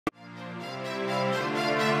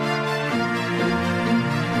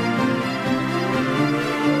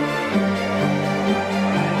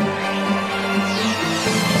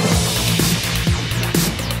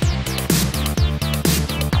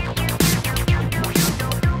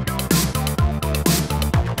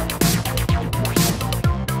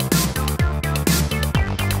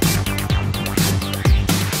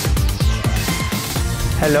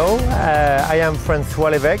Hello, I am François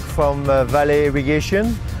Lévesque from Valley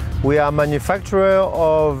Irrigation. We are manufacturer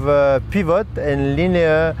of pivot and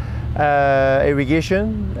linear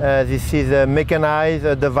irrigation. This is a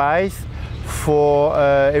mechanized device for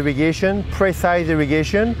irrigation, precise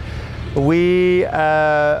irrigation. We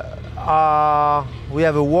have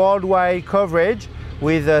a worldwide coverage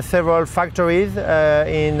with several factories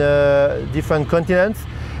in different continents,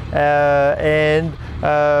 and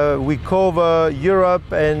we cover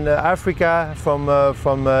Europe and Africa from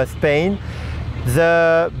Spain.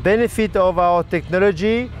 The benefit of our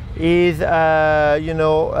technology is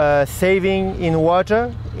saving in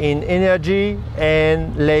water, in energy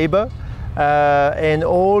and labor, and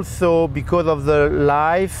also because of the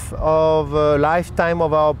lifetime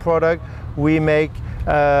of our product, we make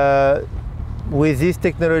with this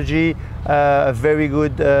technology a very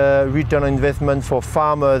good return on investment for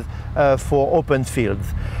farmers for open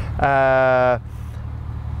fields.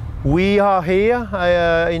 We are here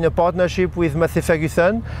in a partnership with Massey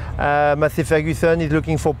Ferguson. Massey Ferguson is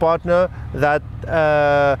looking for partners that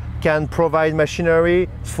can provide machinery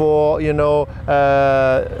for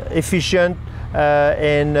efficient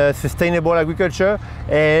and sustainable agriculture,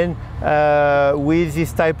 and with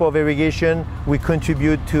this type of irrigation we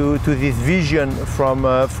contribute to this vision from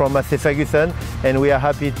Massey Ferguson, and we are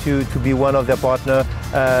happy to be one of their partners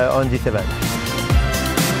on this event.